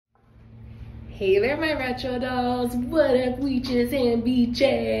Hey there, my retro dolls. What up, weeches and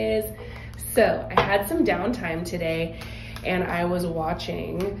beaches? So I had some downtime today and I was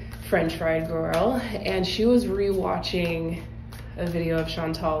watching French Fried Girl, and she was rewatching a video of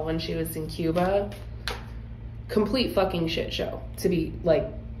Chantal when she was in Cuba. Complete fucking shit show, to be like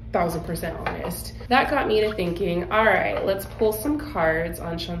 1000% honest. That got me to thinking, all right, let's pull some cards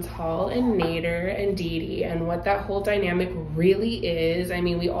on Chantal and Nader and Deedee and what that whole dynamic really is. I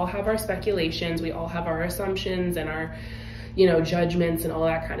mean, we all have our speculations, we all have our assumptions and our, you know, judgments and all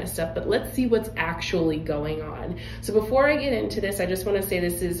that kind of stuff, but let's see what's actually going on. So before I get into this, I just want to say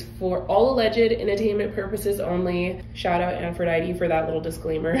this is for all alleged entertainment purposes only. Shout out Aphrodite for that little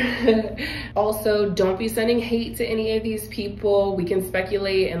disclaimer. Also, don't be sending hate to any of these people. We can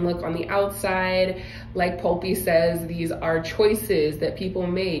speculate and look on the outside. Like Pulpy says, these are choices that people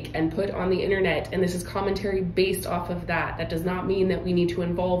make and put on the internet, and this is commentary based off of that. That does not mean that we need to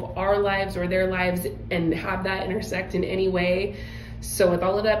involve our lives or their lives and have that intersect in any way. So with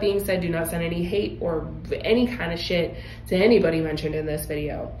all of that being said, do not send any hate or any kind of shit to anybody mentioned in this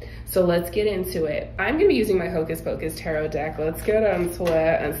video. So let's get into it. I'm gonna be using my Hocus Pocus tarot deck. Let's get into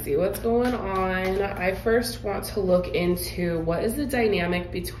it and see what's going on. I first want to look into what is the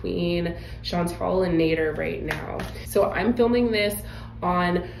dynamic between Chantal and Nader right now. So I'm filming this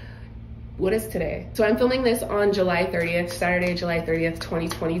on, what is today? So I'm filming this on July 30th, Saturday, July 30th,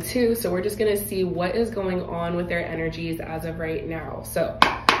 2022. So we're just gonna see what is going on with their energies as of right now. So,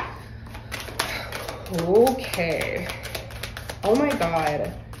 okay. Oh my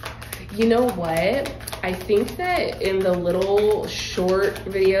God. You know what? I think that in the little short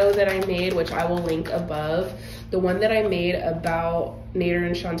video that I made, which I will link above, the one that I made about Nader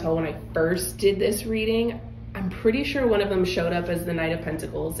and Chantal when I first did this reading, I'm pretty sure one of them showed up as the Knight of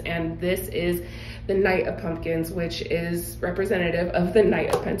Pentacles, and this is the Knight of Pumpkins, which is representative of the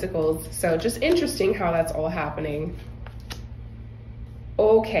Knight of Pentacles. So just interesting how that's all happening.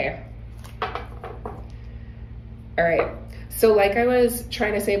 Okay. All right. So like I was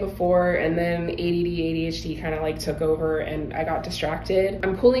trying to say before, and then ADD, ADHD kind of like took over and I got distracted.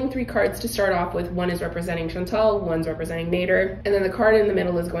 I'm pulling 3 cards to start off with. One is representing Chantal, one's representing Nader, and then the card in the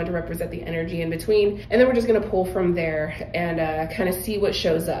middle is going to represent the energy in between. And then we're just gonna pull from there and kind of see what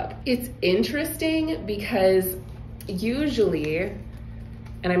shows up. It's interesting because usually,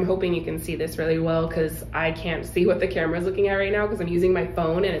 and I'm hoping you can see this really well because I can't see what the camera's looking at right now because I'm using my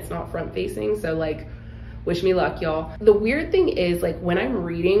phone and it's not front facing, so like, wish me luck, y'all. The weird thing is, like, when I'm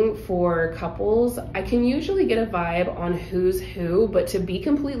reading for couples, I can usually get a vibe on who's who, but to be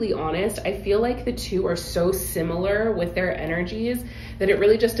completely honest, I feel like the two are so similar with their energies that it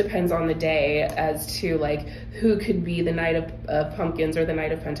really just depends on the day as to like who could be the Knight of Pumpkins or the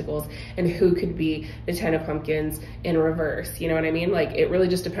Knight of Pentacles and who could be the Ten of Pumpkins in reverse. You know what I mean? Like, it really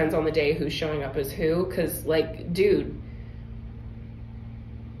just depends on the day who's showing up as who, because like, dude,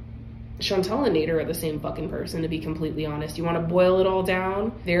 Chantal and Nader are the same fucking person, to be completely honest. You want to boil it all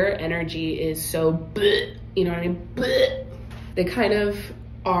down, their energy is so bleh, you know what I mean? Bleh. They kind of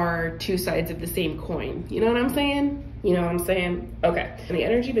are two sides of the same coin. You know what I'm saying? You know what I'm saying? Okay. And the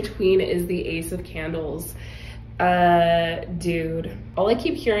energy between is the Ace of Candles. Dude, all I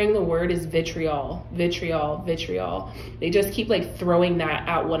keep hearing the word is vitriol, vitriol, vitriol. They just keep like throwing that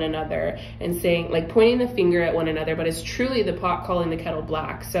at one another and saying, like, pointing the finger at one another, but it's truly the pot calling the kettle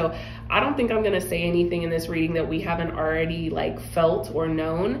black. So I don't think I'm gonna say anything in this reading that we haven't already like felt or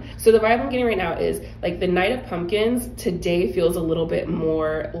known. So the vibe I'm getting right now is like the Knight of Pumpkins today feels a little bit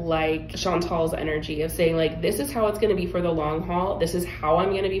more like Chantal's energy of saying like, this is how it's gonna be for the long haul. This is how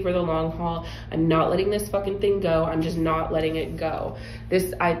I'm gonna be for the long haul. I'm not letting this fucking thing go. I'm just not letting it go.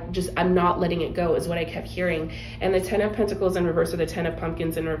 I'm not letting it go is what I kept hearing. And the Ten of Pentacles in reverse, or the Ten of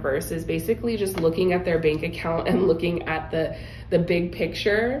Pumpkins in reverse, is basically just looking at their bank account and looking at the big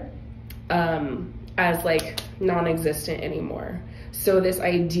picture as like non-existent anymore. So this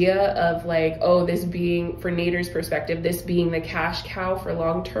idea of like, oh, this being, for Nader's perspective, this being the cash cow for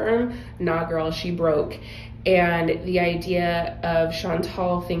long term, nah girl, she broke. And the idea of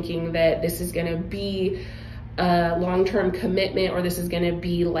Chantal thinking that this is gonna be a long-term commitment, or this is gonna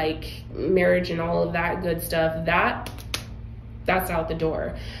be like marriage and all of that good stuff, that's out the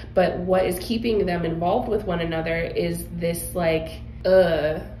door. But what is keeping them involved with one another is this like,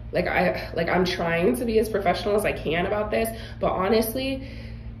 I'm trying to be as professional as I can about this, but honestly,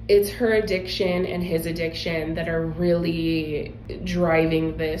 it's her addiction and his addiction that are really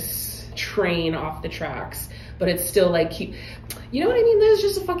driving this train off the tracks. But it's still like, you know what I mean? This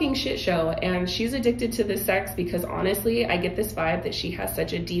is just a fucking shit show. And she's addicted to the sex because honestly, I get this vibe that she has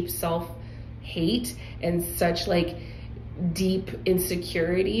such a deep self-hate and such like deep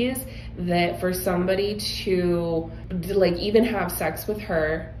insecurities that for somebody to like even have sex with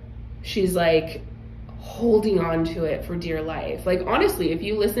her, she's like holding on to it for dear life. Like honestly, if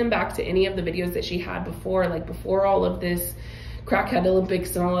you listen back to any of the videos that she had before, like before all of this crackhead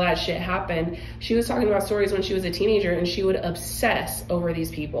Olympics and all of that shit happened, she was talking about stories when she was a teenager, and she would obsess over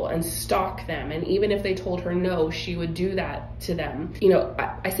these people and stalk them, and even if they told her no, she would do that to them. You know,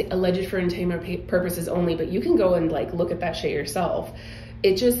 I say alleged for entertainment purposes only, but you can go and like look at that shit yourself.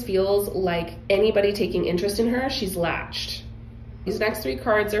 It just feels like anybody taking interest in her, she's latched. These next 3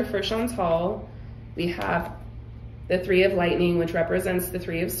 cards are for Chantal. We have the 3 of Lightning, which represents the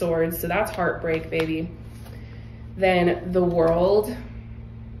 3 of Swords, so that's heartbreak, baby. Then the World,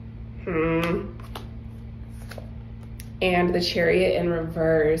 and the Chariot in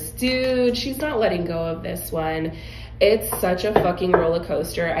reverse. Dude, she's not letting go of this one. It's such a fucking roller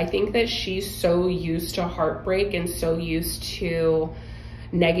coaster. I think that she's so used to heartbreak and so used to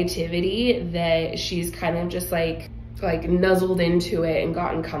negativity that she's kind of just like nuzzled into it and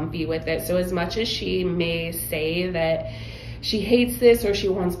gotten comfy with it. So as much as she may say that she hates this, or she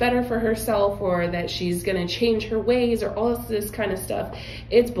wants better for herself, or that she's gonna change her ways, or all this kind of stuff,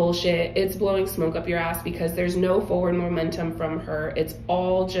 it's bullshit. It's blowing smoke up your ass, because there's no forward momentum from her. It's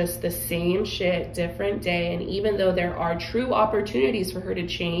all just the same shit, different day. And even though there are true opportunities for her to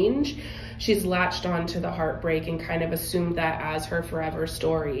change, she's latched onto the heartbreak and kind of assumed that as her forever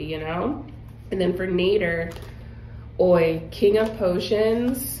story, you know? And then for Nader, oi, King of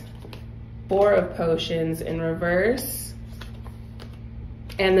Potions, 4 of Potions in reverse,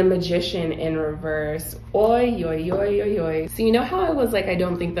 and the Magician in reverse. Oi, oi, oi, oi, oi. So you know how I was like, I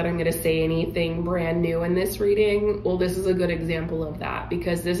don't think that I'm gonna say anything brand new in this reading? Well, this is a good example of that,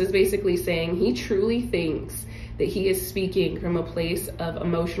 because this is basically saying he truly thinks that he is speaking from a place of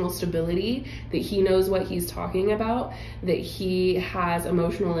emotional stability, that he knows what he's talking about, that he has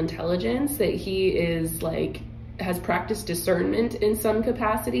emotional intelligence, that he is like, has practiced discernment in some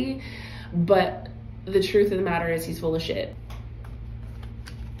capacity, but the truth of the matter is he's full of shit.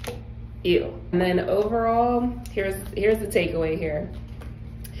 Ew. And then overall, here's the takeaway here.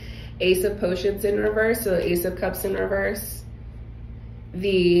 Ace of Potions in reverse, so Ace of Cups in reverse.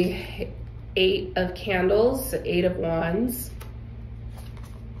 The 8 of Candles, so 8 of Wands.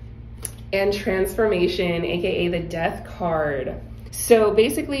 And Transformation, aka the Death card. So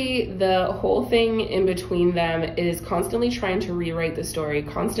basically the whole thing in between them is constantly trying to rewrite the story,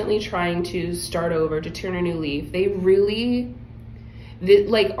 constantly trying to start over, to turn a new leaf. They really,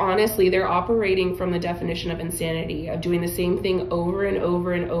 like honestly, they're operating from the definition of insanity, of doing the same thing over and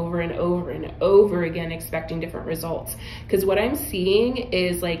over and over and over and over again, expecting different results. Because what I'm seeing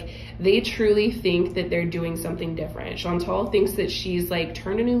is like, they truly think that they're doing something different. Chantal thinks that she's like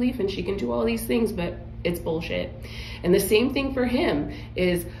turned a new leaf and she can do all these things, but it's bullshit. And the same thing for him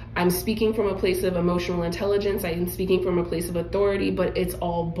is, I'm speaking from a place of emotional intelligence, I'm speaking from a place of authority, but it's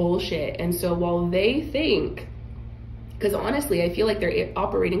all bullshit. And so while they think, because honestly, I feel like they're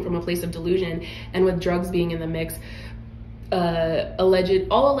operating from a place of delusion, and with drugs being in the mix, all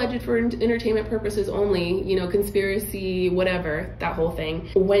alleged for entertainment purposes only, you know, conspiracy, whatever, that whole thing.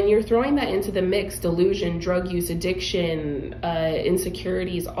 When you're throwing that into the mix, delusion, drug use, addiction,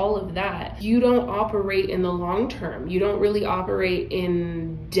 insecurities, all of that, you don't operate in the long term. You don't really operate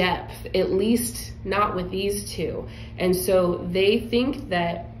in depth, at least not with these two. And so they think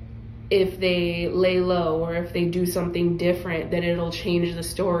that if they lay low, or if they do something different, that it'll change the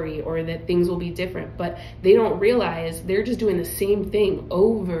story, or that things will be different. But they don't realize they're just doing the same thing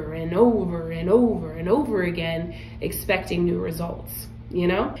over and over and over and over again, expecting new results, you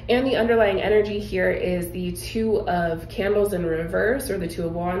know? And the underlying energy here is the 2 of Candles in reverse, or the 2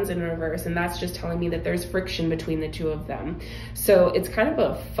 of Wands in reverse. And that's just telling me that there's friction between the 2 of them. So it's kind of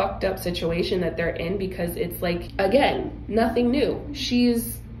a fucked up situation that they're in, because it's like, again, nothing new.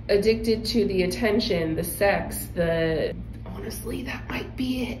 She's addicted to the attention, the sex, honestly, that might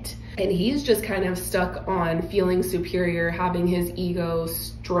be it. And he's just kind of stuck on feeling superior, having his ego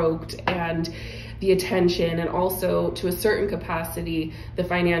stroked, and the attention, and also to a certain capacity, the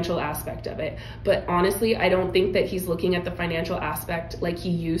financial aspect of it. But honestly, I don't think that he's looking at the financial aspect like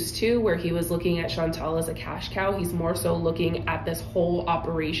he used to, where he was looking at Chantal as a cash cow. He's more so looking at this whole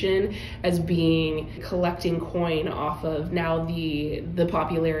operation as being collecting coin off of now the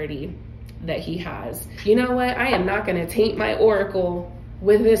popularity that he has. You know what? I am not gonna taint my oracle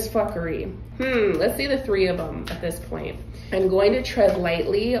with this fuckery? Let's see the 3 of them at this point. I'm going to tread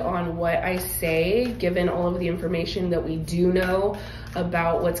lightly on what I say, given all of the information that we do know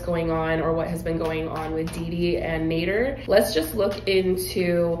about what's going on or what has been going on with Deedee and Nader. Let's just look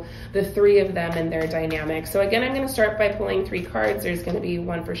into the 3 of them and their dynamic. So again, I'm gonna start by pulling 3 cards. There's gonna be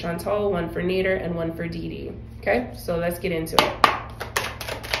 1 for Chantal, 1 for Nader, and 1 for Deedee. Okay, so let's get into it.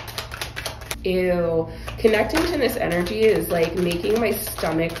 Ew, connecting to this energy is like making my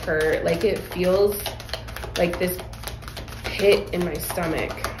stomach hurt. Like it feels like this pit in my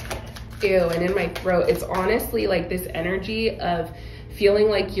stomach. Ew, and in my throat. It's honestly like this energy of feeling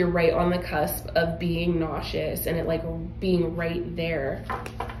like you're right on the cusp of being nauseous and it like being right there.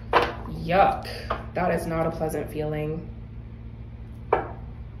 Yuck, that is not a pleasant feeling.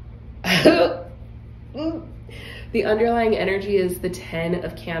 The underlying energy is the 10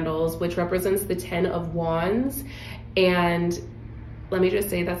 of candles, which represents the 10 of wands. And let me just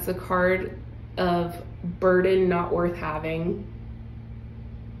say, that's the card of burden not worth having.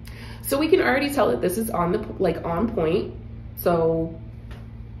 So we can already tell that this is on the, like on point. So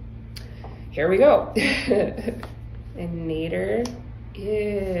here we go. And Nader,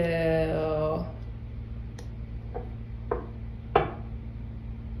 ew.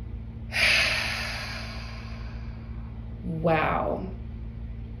 Wow.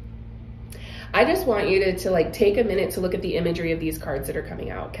 I just want you to like take a minute to look at the imagery of these cards that are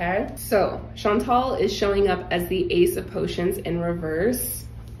coming out, okay? So Chantal is showing up as the Ace of Potions in reverse.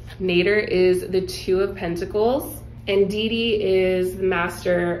 Nader is the 2 of Pentacles, and Deedee is the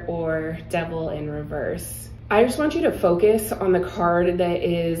Master or Devil in reverse. I just want you to focus on the card that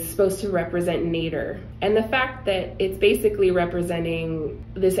is supposed to represent Nader, and the fact that it's basically representing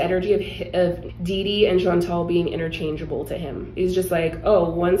this energy of Deedee and Chantal being interchangeable to him. He's just like, oh,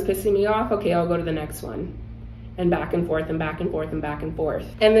 one's pissing me off, okay, I'll go to the next one. And back and forth and back and forth and back and forth.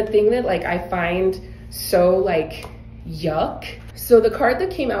 And the thing that like I find so like yuck. So the card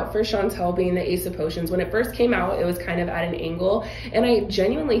that came out for Chantal being the Ace of Potions, when it first came out, it was kind of at an angle. And I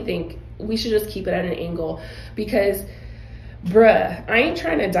genuinely think we should just keep it at an angle because, bruh, I ain't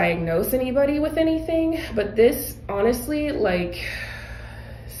trying to diagnose anybody with anything, but this, honestly, like,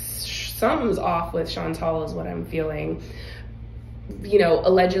 something's off with Chantal is what I'm feeling. You know,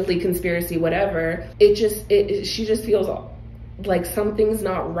 allegedly conspiracy, whatever. She just feels like something's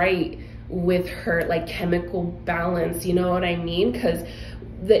not right with her, like, chemical balance, you know what I mean? Because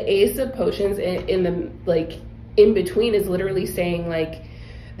the Ace of Potions in the, like, in between is literally saying, like,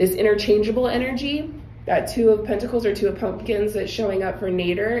 this interchangeable energy, that 2 of Pentacles or 2 of Pumpkins that's showing up for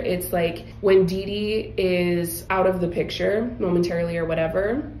Nader. It's like when Deedee is out of the picture momentarily or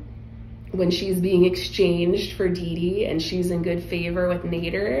whatever, when she's being exchanged for Deedee and she's in good favor with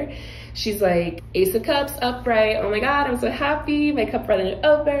Nader, she's like, Ace of Cups, upright, oh my God, I'm so happy, my cup running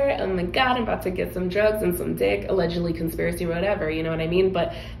over, oh my God, I'm about to get some drugs and some dick, allegedly conspiracy, whatever, you know what I mean?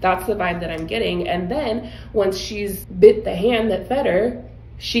 But that's the vibe that I'm getting. And then once she's bit the hand that fed her,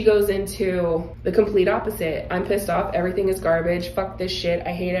 she goes into the complete opposite. I'm pissed off, everything is garbage, fuck this shit,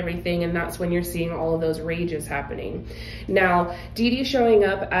 I hate everything, and that's when you're seeing all of those rages happening. Now, Deedee showing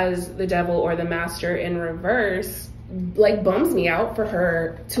up as the Devil or the Master in reverse, like, bums me out for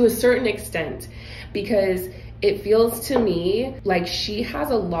her to a certain extent, because it feels to me like she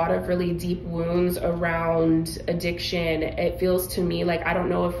has a lot of really deep wounds around addiction. It feels to me like, I don't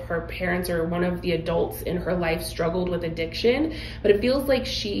know if her parents or one of the adults in her life struggled with addiction, but it feels like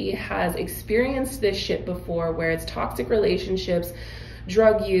she has experienced this shit before, where it's toxic relationships,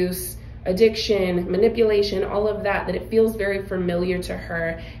 drug use, addiction, manipulation, all of that, that it feels very familiar to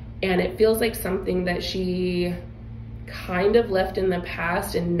her. And it feels like something that she kind of left in the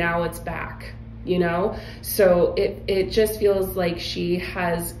past and now it's back. You know, so it just feels like she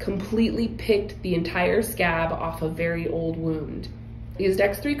has completely picked the entire scab off a very old wound. These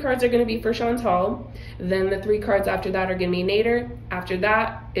next 3 cards are going to be for Chantal. Then the 3 cards after that are going to be Nader. After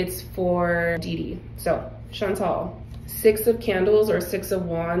that, it's for Deedee. So Chantal, 6 of Candles or 6 of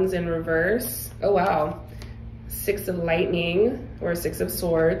Wands in reverse. Oh wow, 6 of Lightning or 6 of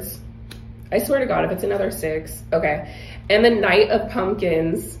Swords. I swear to God, if it's another 6, okay. And the Knight of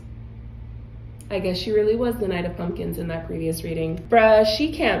Pumpkins. I guess she really was the Knight of Pumpkins in that previous reading. Bruh,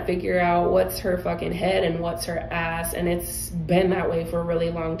 she can't figure out what's her fucking head and what's her ass, and it's been that way for a really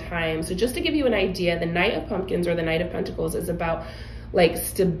long time. So just to give you an idea, the Knight of Pumpkins or the Knight of Pentacles is about like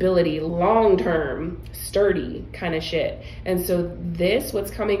stability, long-term, sturdy kind of shit. And so this,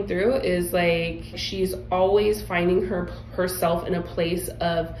 what's coming through is like she's always finding herself in a place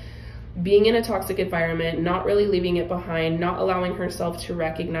of being in a toxic environment, not really leaving it behind, not allowing herself to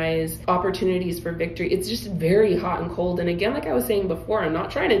recognize opportunities for victory. It's just very hot and cold. And again, like I was saying before, I'm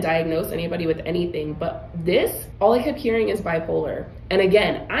not trying to diagnose anybody with anything, but this, all I kept hearing is bipolar. And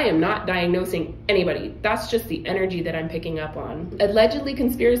again, I am not diagnosing anybody. That's just the energy that I'm picking up on. Allegedly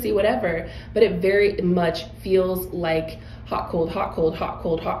conspiracy, whatever, but it very much feels like hot, cold, hot, cold, hot,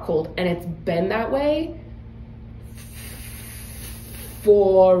 cold, hot, cold. And it's been that way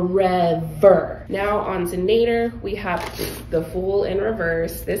forever. Now on to Nader. We have the Fool in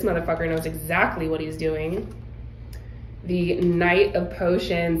reverse. This motherfucker knows exactly what he's doing. The Knight of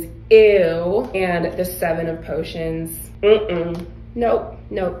Potions, ew. And the Seven of Potions, nope, nope,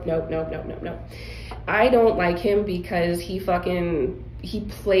 nope, nope, nope, nope, nope. I don't like him because he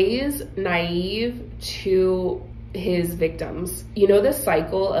plays naive to his victims. You know, the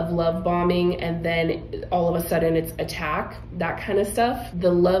cycle of love bombing and then all of a sudden it's attack, that kind of stuff.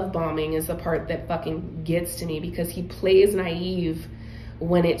 The love bombing is the part that fucking gets to me because he plays naive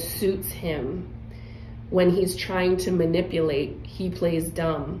when it suits him. When he's trying to manipulate, he plays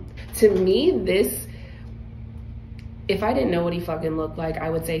dumb. To me, this, if I didn't know what he fucking looked like, I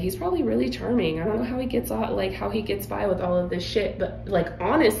would say he's probably really charming. I don't know how he gets how he gets by with all of this shit, but like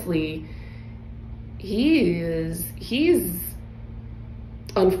honestly, he's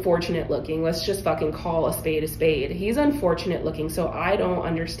unfortunate looking. Let's just fucking call a spade a spade. He's unfortunate looking, so I don't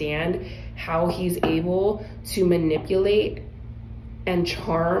understand how he's able to manipulate and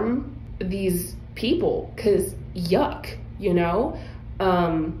charm these people, because yuck, you know?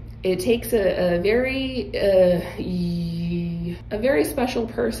 It takes a very special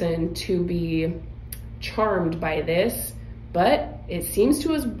person to be charmed by this, but it seems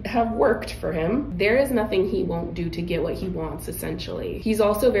to have worked for him. There is nothing he won't do to get what he wants, essentially. He's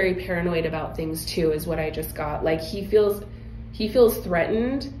also very paranoid about things too, is what I just got. Like he feels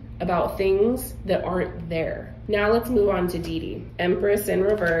threatened about things that aren't there. Now let's move on to Deedee. Empress in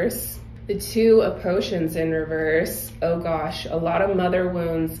reverse. The Two of Potions in reverse. Oh gosh, a lot of mother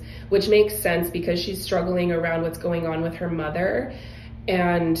wounds, which makes sense because she's struggling around what's going on with her mother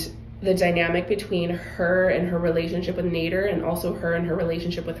and the dynamic between her and her relationship with Nader, and also her and her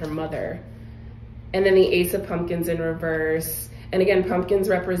relationship with her mother. And then the Ace of Pumpkins in reverse. And again, pumpkins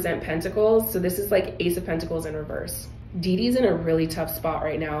represent pentacles, so this is like Ace of Pentacles in reverse. Deedee's in a really tough spot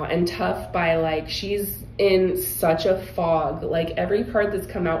right now, and tough by like, she's in such a fog. Like every card that's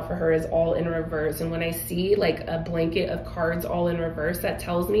come out for her is all in reverse. And when I see like a blanket of cards all in reverse, that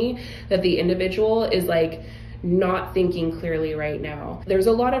tells me that the individual is like not thinking clearly right now. There's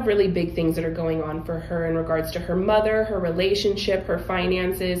a lot of really big things that are going on for her in regards to her mother, her relationship, her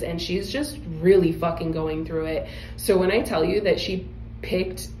finances, and she's just really fucking going through it. So when I tell you that she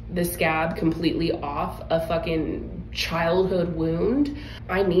picked the scab completely off a fucking childhood wound,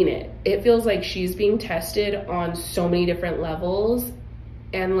 I mean it. It feels like she's being tested on so many different levels,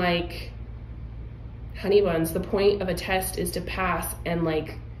 and like, honey buns, the point of a test is to pass, and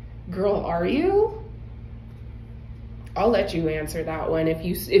like, girl, are you? I'll let you answer that one if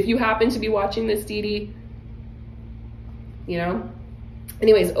you happen to be watching this, Deedee, you know?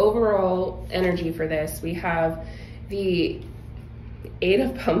 Anyways, overall energy for this, we have the Eight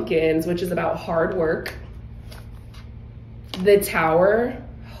of Pumpkins, which is about hard work. The Tower,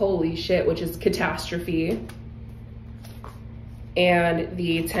 holy shit, which is catastrophe. And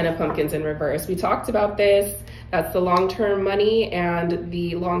the Ten of Pumpkins in reverse. We talked about this. That's the long-term money and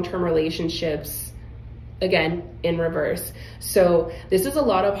the long-term relationships, again, in reverse. So this is a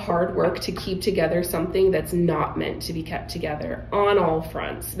lot of hard work to keep together something that's not meant to be kept together on all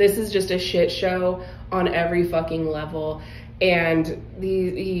fronts. This is just a shit show on every fucking level. And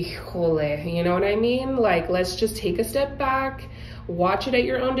you know what I mean? Like, let's just take a step back, watch it at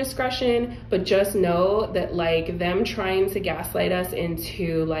your own discretion, but just know that like them trying to gaslight us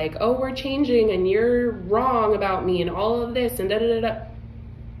into like, oh, we're changing and you're wrong about me and all of this and da da da da.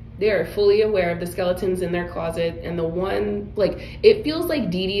 They are fully aware of the skeletons in their closet, and the one, like, it feels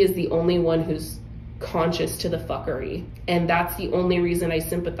like Deedee is the only one who's conscious to the fuckery. And that's the only reason I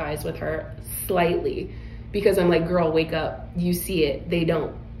sympathize with her slightly, because I'm like, girl, wake up. You see it. They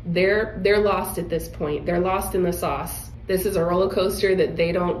don't. They're lost at this point. They're lost in the sauce. This is a roller coaster that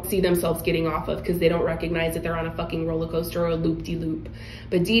they don't see themselves getting off of because they don't recognize that they're on a fucking roller coaster or a loop-de-loop.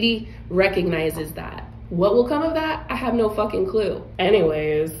 But Deedee recognizes that. What will come of that? I have no fucking clue.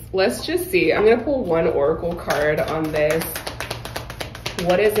 Anyways, let's just see. I'm gonna pull one oracle card on this.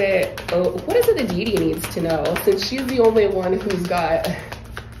 What is it? Oh, what is it that Deedee needs to know, since she's the only one who's got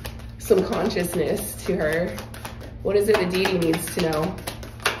some consciousness to her? What is it that Deedee needs to know?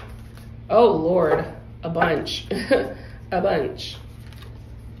 Oh Lord, a bunch, a bunch.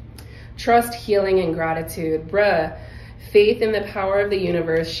 Trust, healing, and gratitude. Bruh, faith in the power of the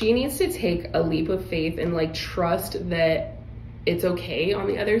universe. She needs to take a leap of faith and like trust that it's okay on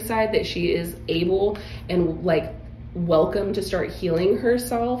the other side, that she is able and like welcome to start healing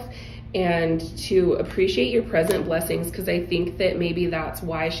herself and to appreciate your present blessings, because I think that maybe that's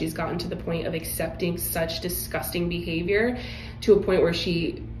why she's gotten to the point of accepting such disgusting behavior, to a point where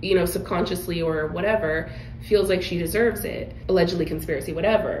she, you know, subconsciously or whatever, feels like she deserves it. Allegedly conspiracy,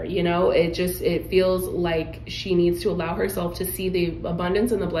 whatever, you know, it feels like she needs to allow herself to see the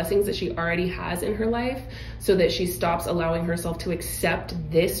abundance and the blessings that she already has in her life, so that she stops allowing herself to accept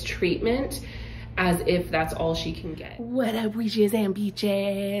this treatment as if that's all she can get. What up, witches and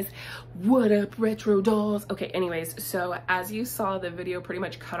beaches? What up, retro dolls? Okay, anyways, so as you saw, the video pretty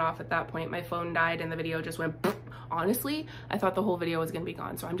much cut off at that point. My phone died and the video just went, honestly, I thought the whole video was gonna be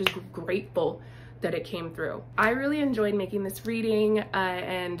gone. So I'm just grateful that it came through. I really enjoyed making this reading,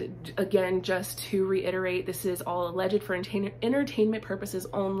 and again, just to reiterate, this is all alleged for entertainment purposes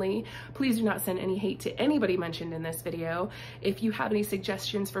only. Please do not send any hate to anybody mentioned in this video. If you have any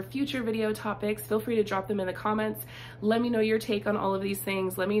suggestions for future video topics, feel free to drop them in the comments. Let me know your take on all of these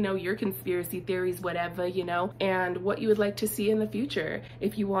things. Let me know your conspiracy theories, whatever, you know, and what you would like to see in the future.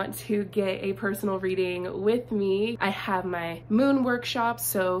 If you want to get a personal reading with me, I have my moon workshops,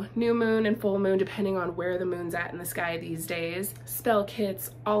 so new moon and full moon, depending on where the moon's at in the sky these days. Spell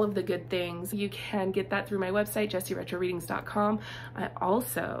kits, all of the good things. You can get that through my website, JessieRetroReadings.com. I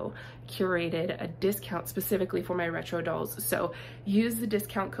also curated a discount specifically for my retro dolls. So use the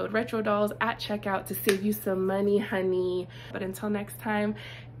discount code RETRODOLLS at checkout to save you some money, honey. But until next time,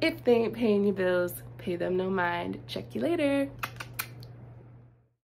 if they ain't paying your bills, pay them no mind. Check you later.